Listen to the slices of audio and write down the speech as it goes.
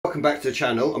welcome back to the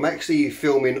channel. I'm actually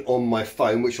filming on my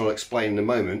phone, which I'll explain in a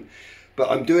moment, but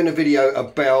I'm doing a video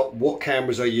about what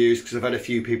cameras I use because I've had a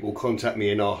few people contact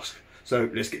me and ask. So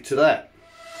let's get to that.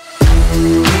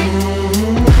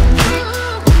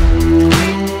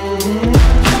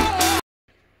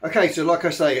 Okay, so like I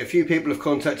say, a few people have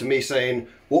contacted me saying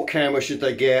what camera should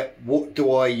they get, what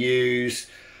do I use.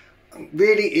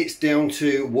 Really, it's down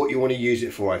to what you want to use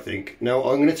it for, I think. Now,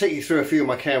 I'm going to take you through a few of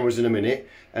my cameras in a minute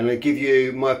and I'll give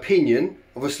you my opinion.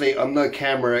 Obviously, I'm no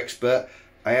camera expert.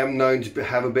 I am known to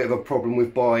have a bit of a problem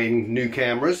with buying new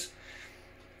cameras.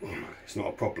 It's not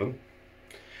a problem.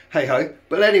 Hey ho.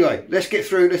 But anyway, let's get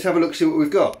through. Let's have a look, see what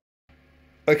we've got.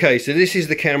 Okay, so this is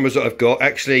the cameras that I've got.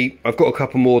 Actually, I've got a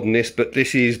couple more than this, but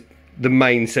this is the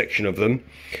main section of them.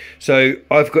 So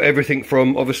I've got everything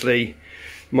from, obviously,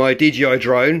 my DJI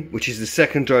drone, which is the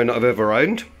second drone that I've ever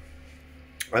owned.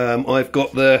 I've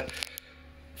got the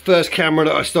first camera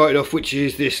that I started off, which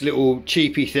is this little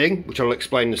cheapy thing, which I'll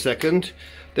explain in a second.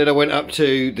 Then I went up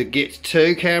to the Git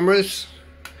 2 cameras,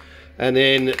 and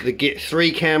then the Git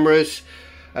 3 cameras,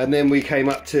 and then we came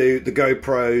up to the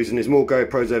GoPros, and there's more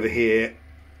GoPros over here.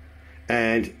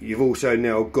 And you've also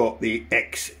now got the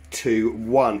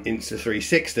X2-1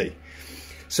 Insta360.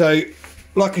 So,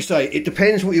 like I say, it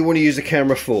depends what you want to use the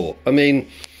camera for. I mean,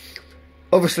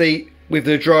 obviously, with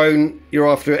the drone, you're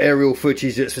after aerial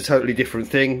footage. It's a totally different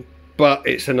thing, but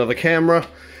it's another camera.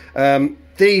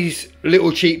 These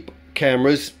little cheap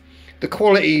cameras, the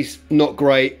quality's not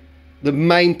great. The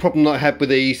main problem that I have with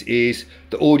these is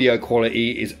the audio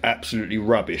quality is absolutely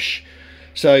rubbish.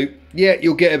 So, yeah,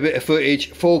 you'll get a bit of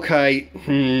footage.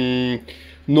 4K,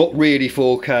 not really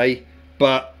 4K,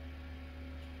 but,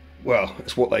 well,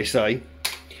 that's what they say.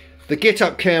 The Git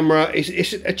Up camera is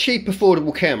a cheap,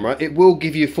 affordable camera. It will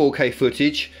give you 4K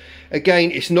footage.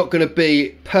 Again, it's not going to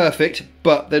be perfect,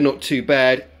 but they're not too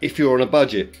bad if you're on a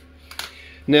budget.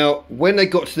 Now, when they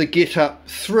got to the Git Up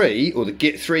 3, or the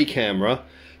Git 3 camera,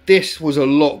 this was a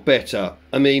lot better.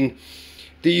 I mean,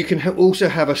 you can also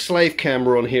have a slave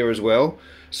camera on here as well.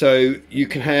 So you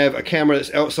can have a camera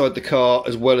that's outside the car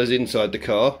as well as inside the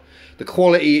car. The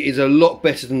quality is a lot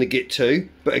better than the Git 2,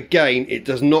 but again, it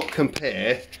does not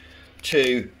compare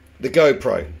to the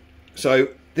GoPro. So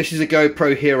this is a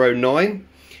GoPro Hero 9.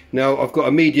 Now I've got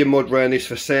a media mod around this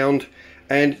for sound,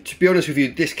 and to be honest with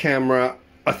you, this camera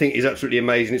I think is absolutely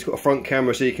amazing. It's got a front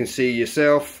camera so you can see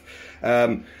yourself.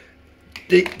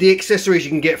 The accessories you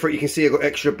can get for it, you can see I've got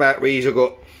extra batteries, I've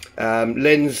got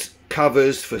lens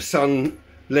covers for sun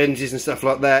lenses and stuff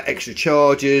like that, extra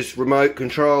chargers, remote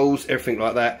controls, everything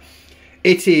like that.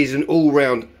 It is an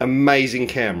all-round amazing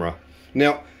camera.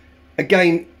 Now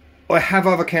again, I have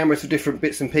other cameras for different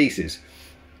bits and pieces.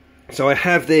 So I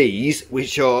have these,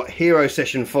 which are Hero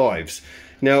Session 5s.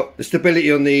 Now, the stability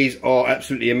on these are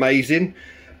absolutely amazing,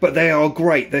 but they are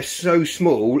great. They're so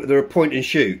small, they're a point and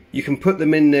shoot. You can put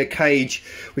them in their cage,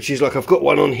 which is like I've got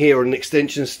one on here on an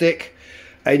extension stick,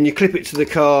 and you clip it to the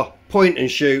car, point and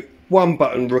shoot, one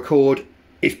button, record.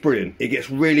 It's brilliant. It gets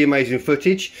really amazing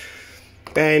footage.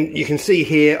 And you can see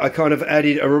here, I kind of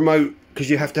added a remote, because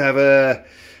you have to have a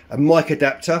mic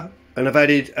adapter, and I've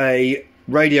added a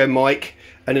radio mic,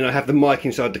 and then I have the mic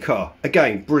inside the car.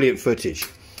 Again, brilliant footage.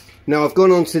 Now I've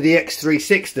gone on to the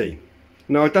X360.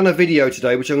 Now I've done a video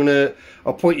today, which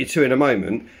I'll point you to in a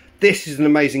moment. This is an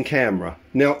amazing camera.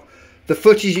 Now the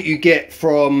footage that you get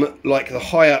from like the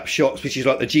high up shots, which is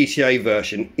like the GTA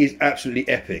version, is absolutely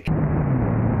epic.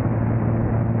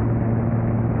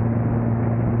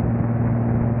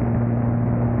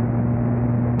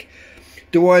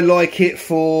 Do I like it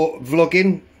for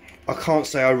vlogging? I can't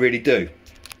say I really do.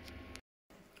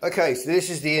 Okay, so this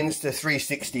is the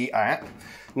Insta360 app.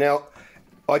 Now,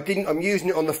 I'm using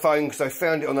it on the phone because I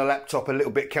found it on the laptop a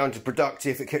little bit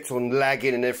counterproductive. It kept on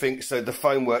lagging and everything, so the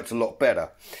phone worked a lot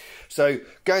better. So,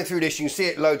 going through this, you can see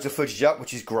it loads of footage up,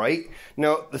 which is great.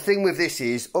 Now, the thing with this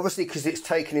is, obviously because it's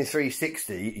taken in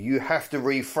 360, you have to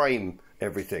reframe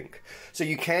everything. So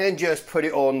you can just put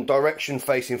it on direction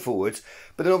facing forwards,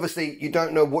 but then obviously you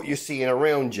don't know what you're seeing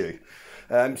around you.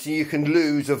 So you can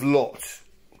lose a lot.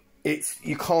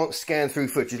 You can't scan through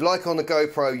footage. Like on the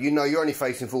GoPro, you know you're only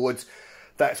facing forwards,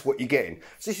 that's what you're getting.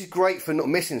 So this is great for not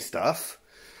missing stuff,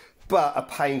 but a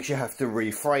pain because you have to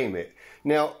reframe it.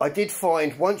 Now, I did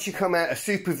find once you come out of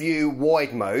super view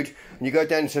wide mode and you go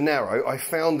down to narrow, I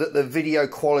found that the video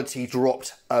quality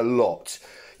dropped a lot.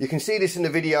 You can see this in the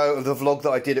video of the vlog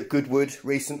that I did at Goodwood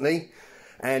recently,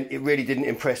 and it really didn't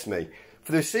impress me.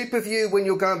 For the super view, when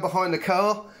you're going behind the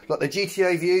car, like the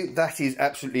GTA view, that is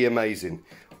absolutely amazing.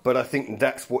 But I think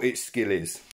that's what its skill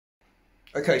is.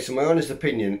 Okay, so my honest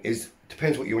opinion is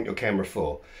Depends what you want your camera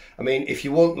for. I mean, if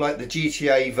you want like the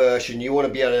GTA version, you want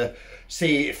to be able to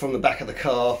see it from the back of the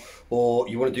car, or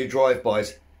you want to do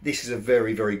drive-bys, this is a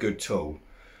very, very good tool.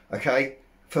 Okay,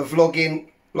 for vlogging,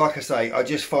 like I say, I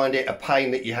just find it a pain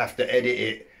that you have to edit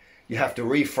it. You have to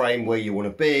reframe where you want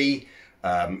to be.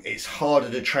 It's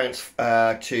harder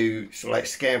to like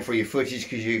scan through your footage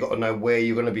because you've got to know where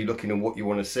you're going to be looking and what you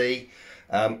want to see.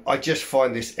 I just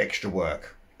find this extra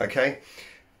work, okay?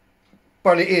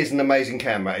 But it is an amazing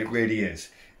camera, it really is.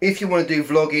 If you want to do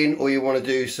vlogging or you want to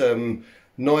do some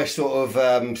nice sort of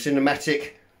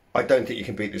cinematic, I don't think you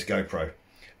can beat this GoPro.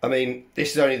 I mean,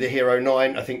 this is only the Hero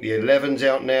 9, I think the 11's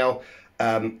out now.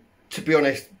 To be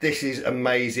honest, this is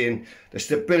amazing. The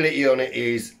stability on it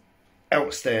is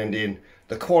outstanding.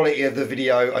 The quality of the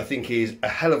video, I think, is a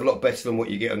hell of a lot better than what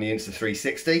you get on the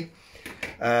Insta360.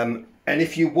 And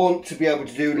if you want to be able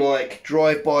to do like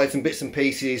drive-bys and bits and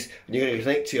pieces, and you're going to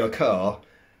connect to your car,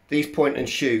 these point and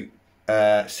shoot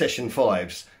Session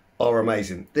 5s are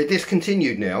amazing. They're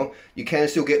discontinued now. You can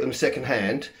still get them second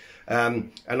hand.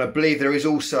 And I believe there is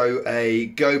also a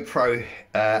GoPro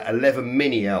 11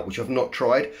 Mini out, which I've not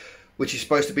tried, which is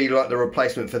supposed to be like the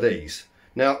replacement for these.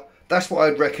 Now, that's what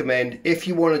I'd recommend. If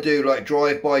you want to do like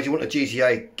drive-bys, you want a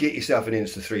GTA, get yourself an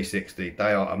Insta360.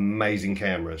 They are amazing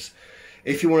cameras.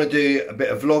 If you want to do a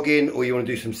bit of vlogging or you want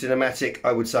to do some cinematic,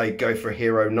 I would say go for a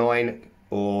Hero 9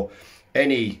 or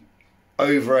any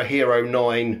over a Hero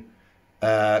 9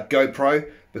 GoPro,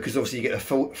 because obviously you get a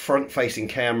full front-facing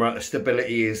camera. The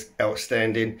stability is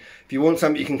outstanding. If you want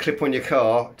something you can clip on your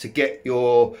car to get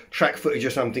your track footage or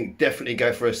something, definitely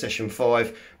go for a Session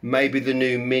 5. Maybe the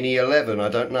new Mini 11, I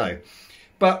don't know.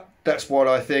 But that's what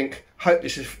I think. Hope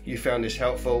you found this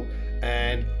helpful,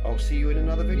 and I'll see you in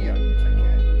another video. Take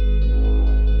care.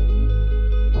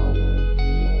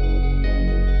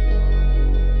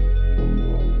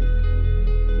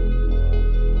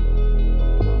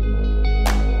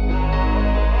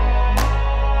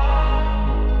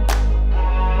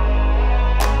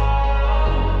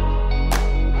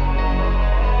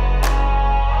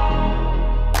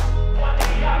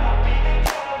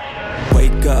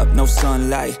 No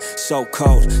sunlight, so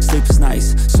cold, sleep is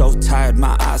nice, so tired,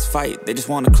 my eyes fight, they just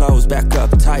wanna close back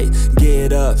up tight.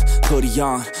 Get up, hoodie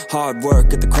on, hard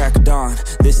work at the crack of dawn.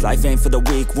 This life ain't for the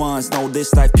weak ones, no,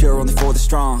 this life pure only for the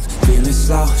strong. Feeling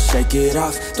slow, shake it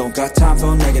off, don't got time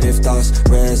for negative thoughts.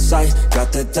 Red sight,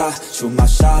 got the dot, shoot my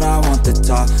shot, I want the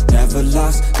top. Never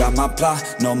lost, got my plot,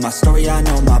 know my story, I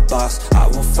know my boss. I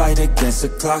will fight against the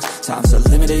clock, time's a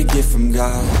limited gift from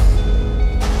God.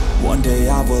 One day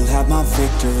I will have my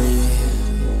victory,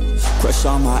 crush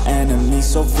all my enemies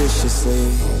so viciously.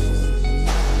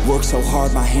 Work so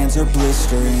hard my hands are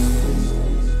blistering,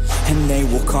 and they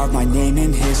will carve my name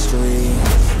in history.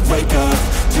 Wake up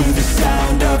to the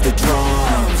sound of the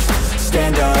drums,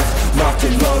 stand up, locked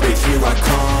and loaded, here I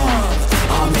come.